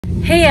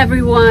Hey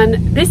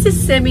everyone, this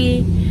is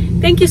Simi.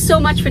 Thank you so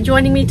much for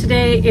joining me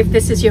today. If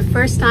this is your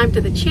first time to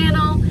the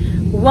channel,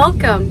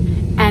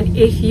 welcome. And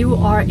if you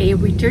are a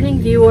returning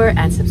viewer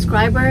and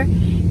subscriber,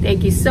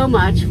 thank you so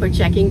much for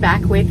checking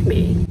back with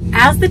me.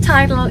 As the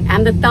title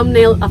and the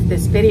thumbnail of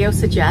this video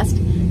suggest,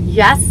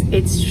 yes,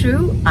 it's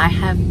true. I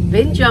have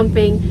been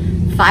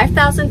jumping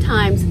 5,000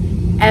 times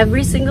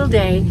every single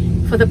day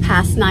for the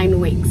past 9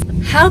 weeks.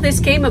 How this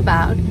came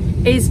about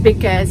is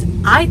because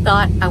I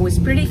thought I was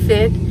pretty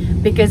fit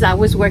because I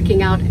was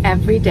working out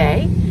every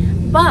day.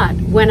 But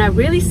when I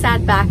really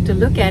sat back to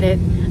look at it,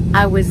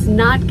 I was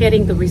not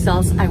getting the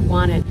results I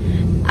wanted.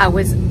 I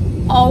was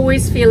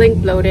always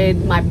feeling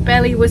bloated, my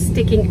belly was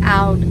sticking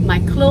out, my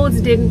clothes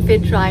didn't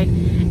fit right,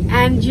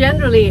 and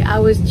generally I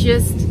was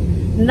just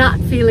not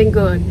feeling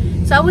good.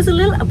 So I was a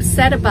little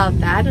upset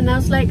about that, and I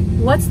was like,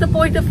 what's the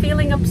point of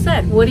feeling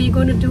upset? What are you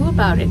going to do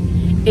about it?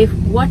 If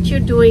what you're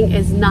doing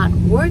is not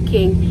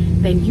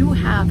working, then you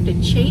have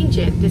to change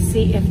it to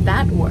see if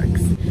that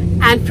works.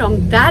 And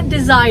from that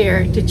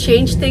desire to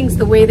change things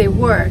the way they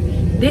were,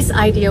 this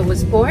idea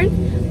was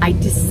born. I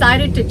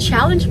decided to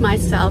challenge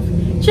myself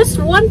just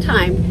one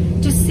time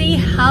to see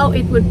how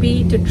it would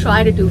be to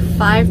try to do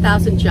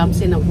 5,000 jumps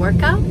in a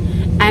workout,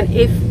 and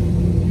if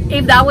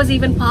that was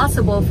even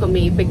possible for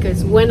me,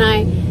 because when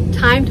I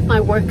timed my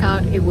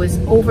workout, it was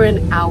over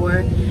an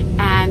hour,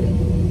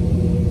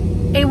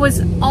 and it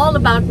was all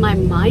about my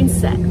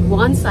mindset.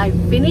 Once I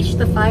finished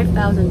the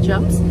 5,000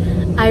 jumps,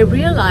 I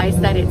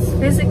realized that it's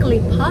physically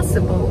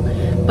possible,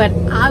 but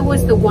I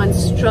was the one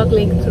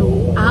struggling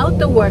throughout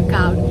the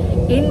workout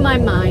in my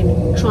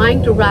mind,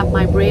 trying to wrap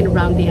my brain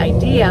around the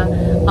idea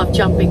of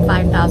jumping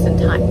 5,000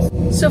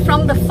 times. So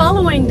from the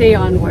following day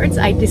onwards,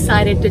 I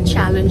decided to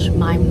challenge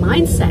my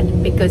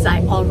mindset because I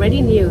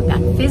already knew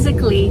that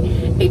physically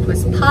it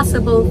was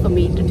possible for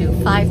me to do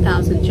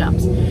 5,000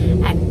 jumps.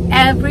 And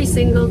every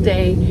single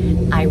day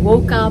I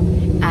woke up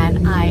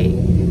and I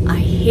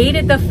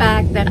hated the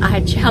fact that I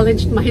had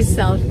challenged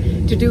myself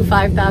to do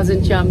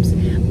 5,000 jumps,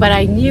 but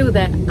I knew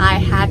that I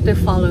had to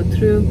follow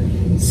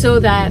through so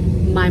that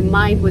my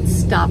mind would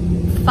stop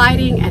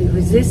fighting and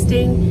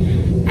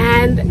resisting.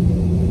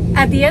 And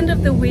at the end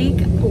of the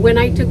week, when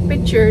I took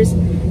pictures,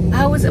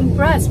 I was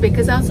impressed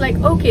because I was like,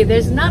 okay,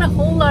 there's not a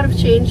whole lot of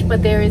change,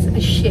 but there is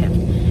a shift.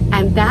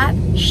 And that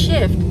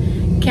shift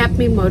kept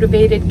me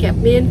motivated, kept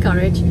me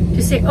encouraged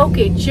to say,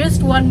 okay,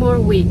 just one more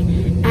week.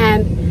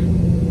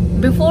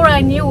 And before I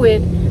knew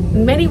it,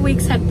 many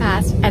weeks had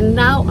passed, and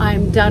now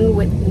I'm done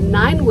with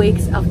 9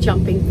 weeks of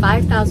jumping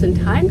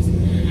 5,000 times.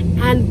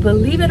 And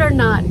believe it or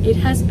not, it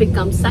has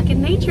become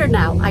second nature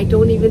now. I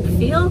don't even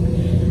feel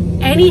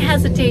any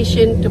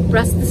hesitation to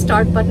press the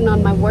start button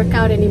on my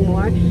workout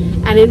anymore.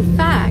 And in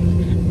fact,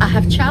 I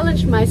have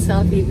challenged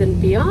myself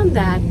even beyond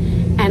that,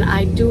 and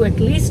I do at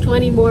least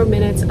 20 more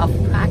minutes of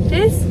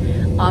practice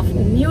of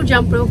new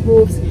jump rope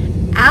moves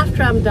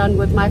after I'm done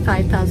with my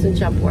 5,000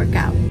 jump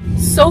workout.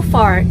 So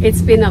far,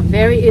 it's been a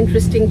very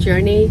interesting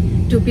journey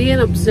to be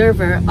an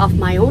observer of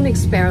my own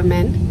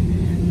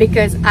experiment,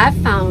 because I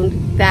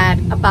found that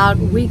about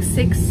week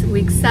 6,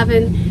 week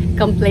 7,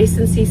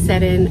 complacency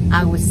set in.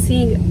 I was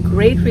seeing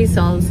great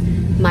results.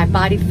 My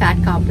body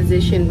fat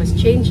composition was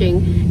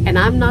changing, and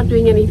I'm not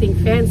doing anything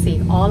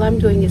fancy. All I'm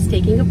doing is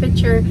taking a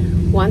picture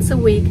once a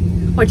week,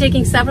 or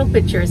taking several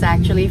pictures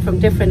actually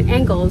from different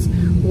angles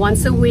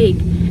once a week,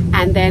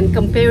 and then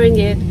comparing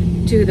it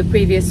to the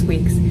previous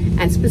weeks.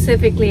 And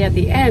specifically at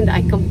the end,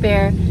 I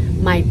compare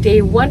my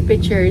day 1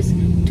 pictures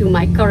to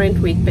my current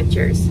week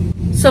pictures.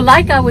 So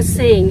like I was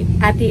saying,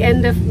 at the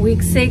end of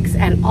week 6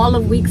 and all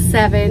of week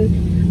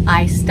 7,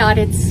 I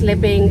started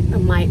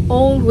slipping. My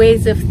old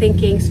ways of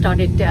thinking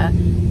started to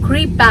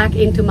creep back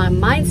into my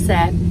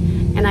mindset.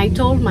 And I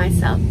told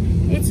myself,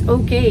 it's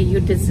okay, you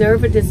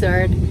deserve a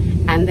dessert.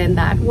 And then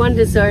that one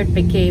dessert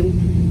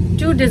became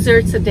 2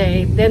 desserts a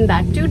day. Then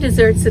that 2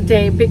 desserts a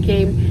day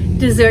became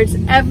desserts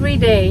every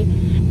day.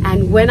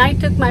 And when I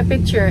took my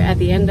picture at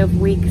the end of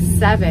week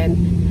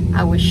 7,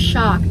 I was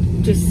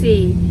shocked to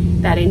see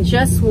that in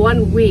just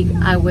 1 week,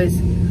 I was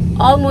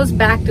almost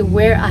back to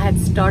where I had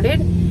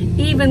started,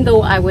 even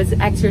though I was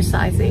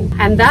exercising.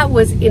 And that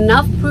was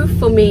enough proof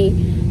for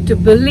me to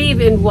believe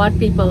in what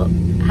people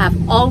have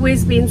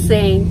always been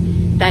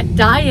saying, that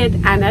diet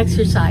and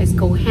exercise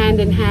go hand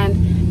in hand.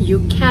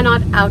 You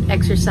cannot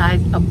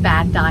out-exercise a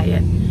bad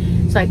diet.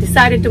 So I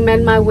decided to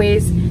mend my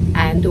ways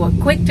and do a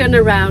quick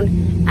turnaround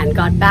and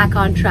got back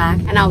on track.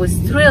 And I was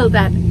thrilled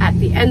that at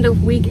the end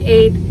of week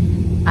 8,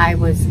 I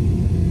was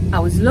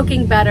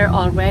looking better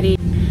already,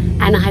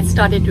 and I had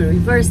started to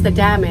reverse the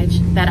damage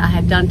that I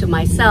had done to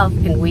myself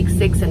in week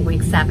 6 and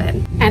week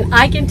 7. And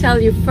I can tell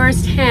you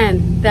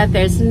firsthand that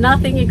there's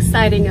nothing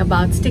exciting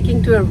about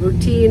sticking to a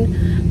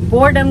routine.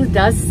 Boredom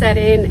does set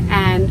in,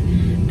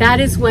 and that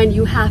is when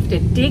you have to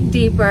dig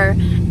deeper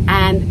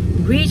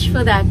and reach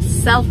for that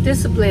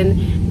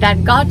self-discipline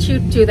that got you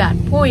to that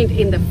point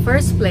in the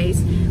first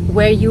place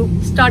where you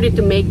started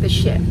to make the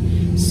shift.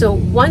 So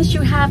once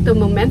you have the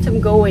momentum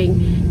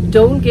going,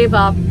 don't give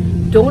up,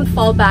 don't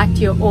fall back to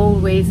your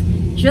old ways,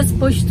 just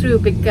push through,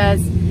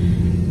 because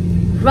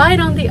right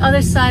on the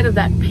other side of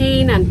that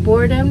pain and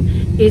boredom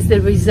is the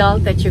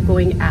result that you're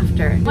going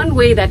after. One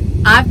way that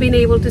I've been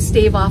able to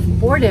stave off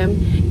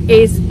boredom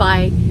is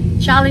by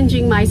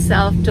challenging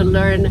myself to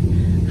learn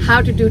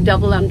how to do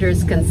double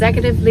unders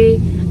consecutively.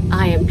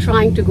 I am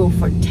trying to go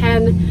for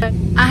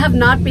 10. I have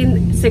not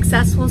been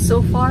successful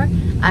so far.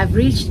 I've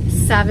reached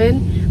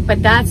 7,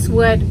 but that's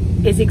what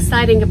is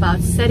exciting about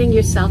setting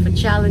yourself a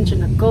challenge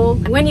and a goal.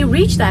 When you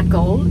reach that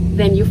goal,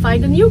 then you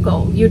find a new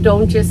goal. You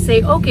don't just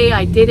say, okay,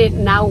 I did it,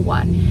 now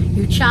what?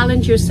 You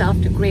challenge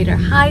yourself to greater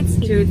heights,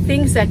 to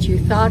things that you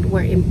thought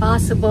were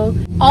impossible,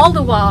 all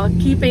the while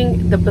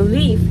keeping the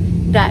belief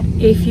that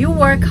if you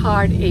work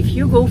hard, if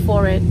you go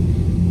for it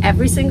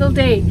every single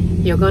day,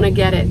 you're gonna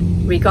get it.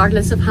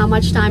 Regardless of how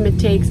much time it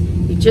takes,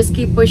 you just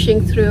keep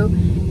pushing through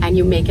and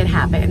you make it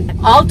happen.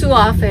 All too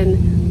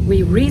often,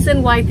 we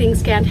reason why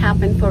things can't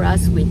happen for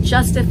us, we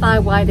justify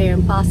why they're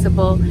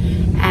impossible,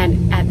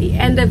 and at the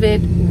end of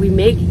it, we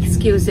make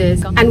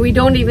excuses, and we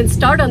don't even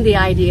start on the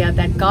idea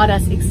that got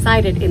us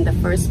excited in the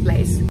first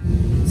place.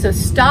 So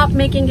stop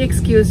making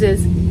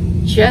excuses,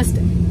 just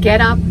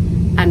get up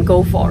and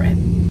go for it.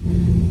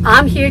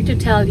 I'm here to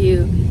tell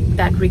you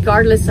that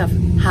regardless of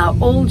how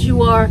old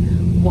you are,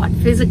 what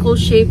physical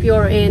shape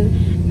you're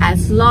in,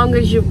 as long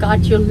as you've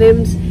got your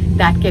limbs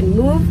that can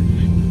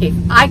move, if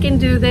I can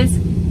do this,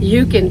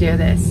 you can do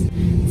this.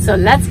 So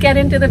let's get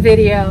into the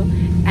video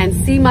and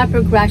see my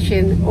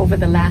progression over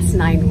the last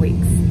 9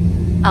 weeks.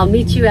 I'll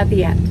meet you at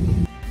the end.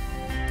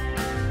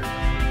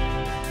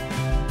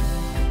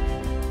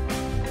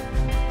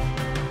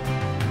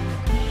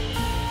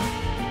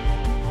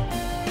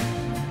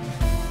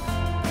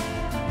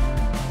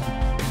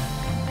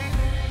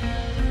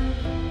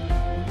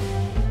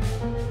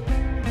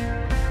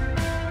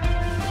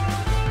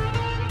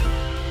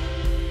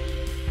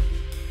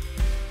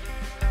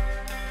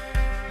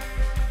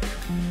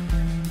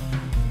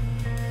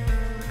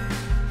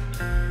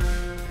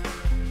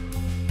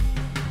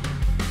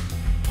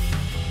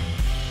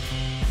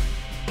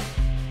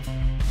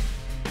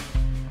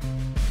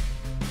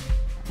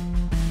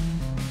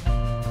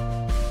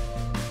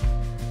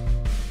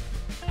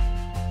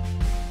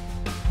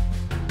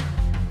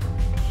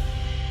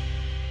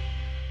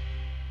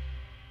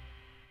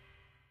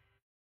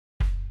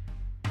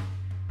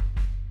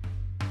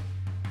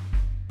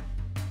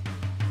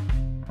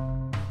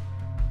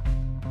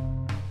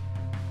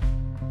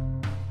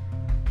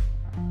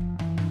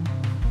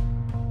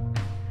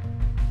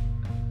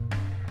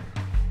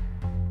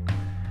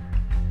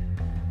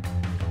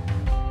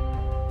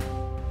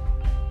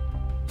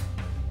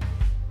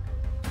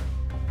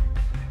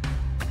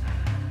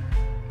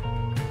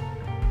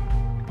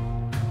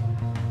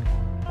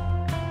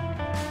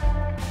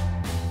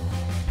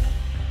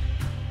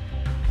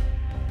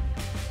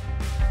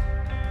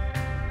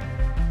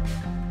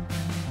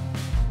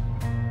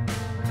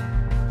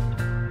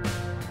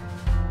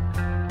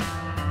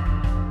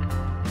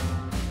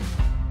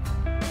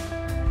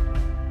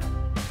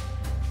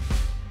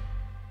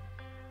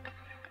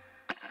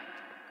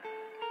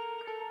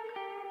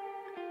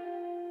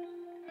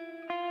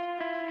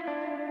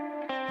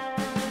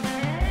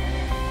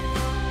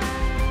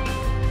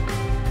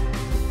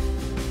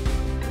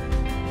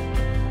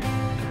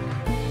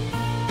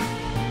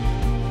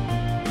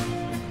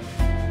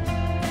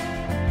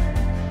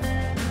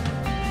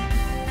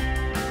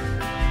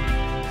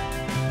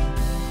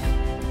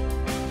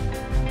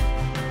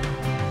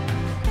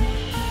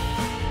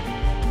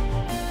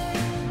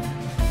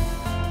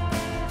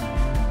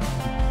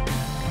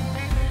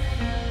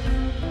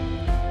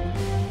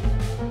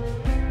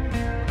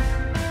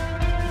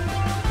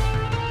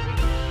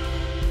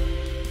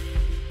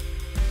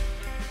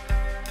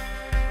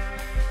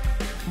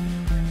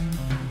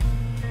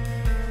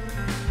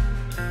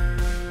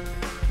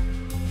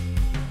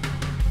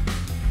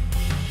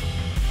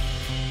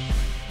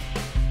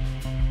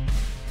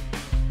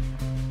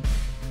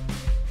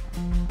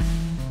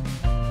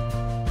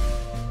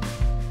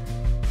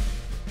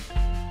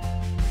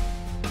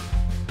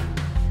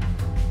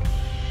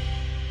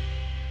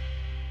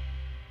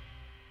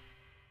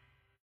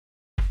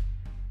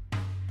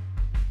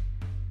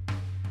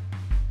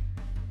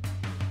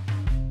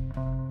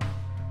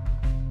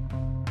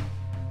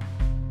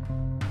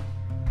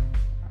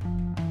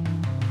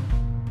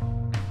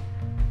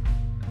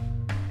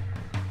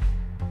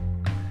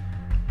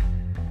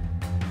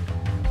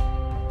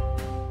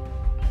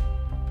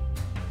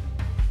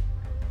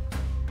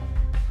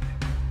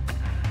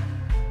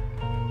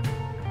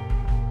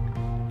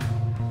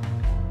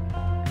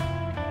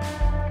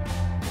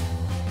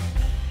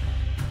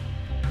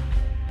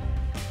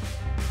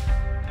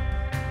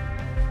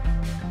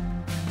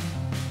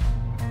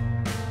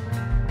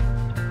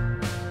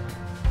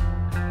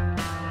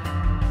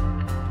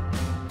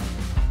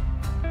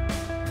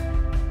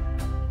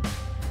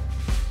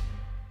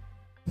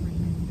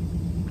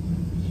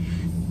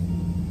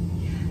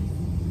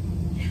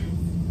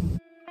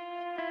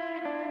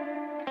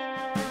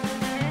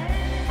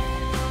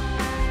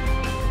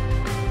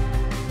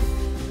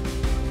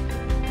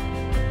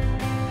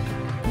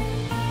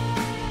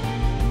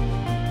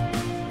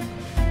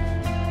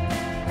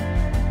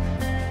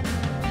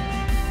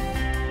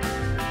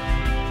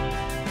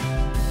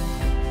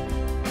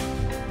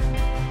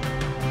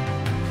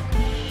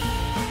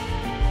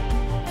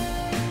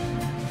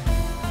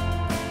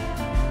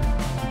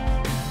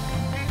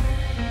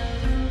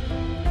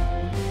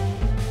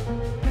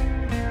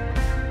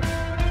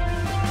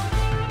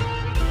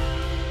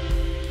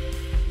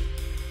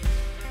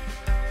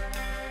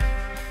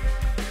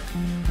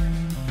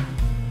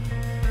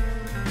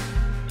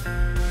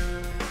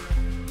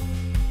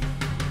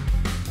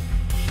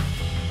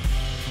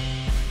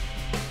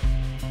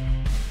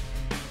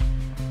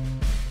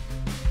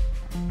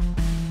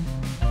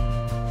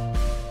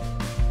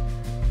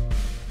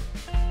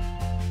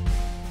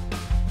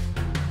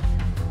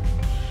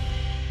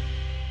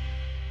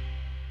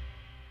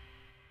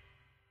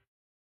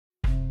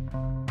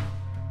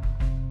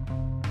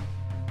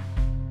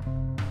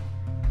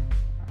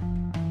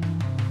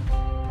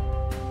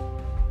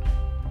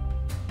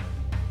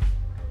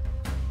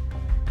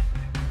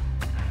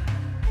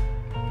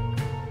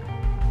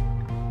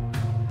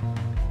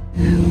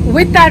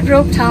 With that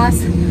rope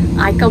toss,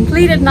 I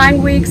completed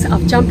 9 weeks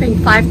of jumping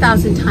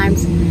 5,000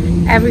 times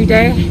every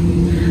day.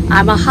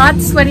 I'm a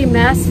hot, sweaty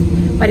mess,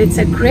 but it's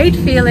a great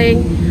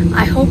feeling.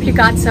 I hope you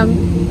got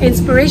some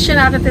inspiration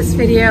out of this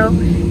video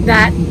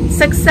that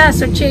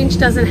success or change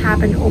doesn't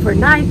happen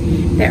overnight.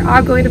 There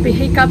are going to be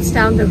hiccups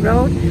down the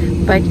road,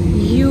 but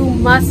you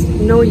must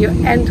know your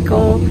end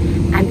goal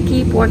and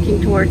keep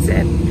working towards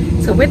it.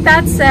 So with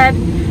that said,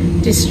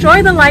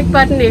 destroy the like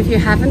button if you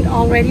haven't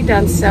already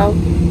done so,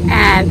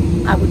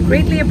 and I would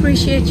greatly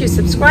appreciate you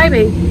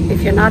subscribing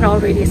if you're not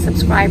already a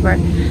subscriber,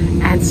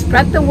 and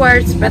spread the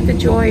word, spread the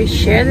joy,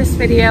 share this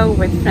video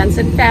with friends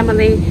and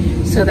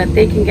family so that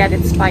they can get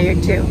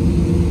inspired too.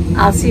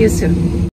 I'll see you soon.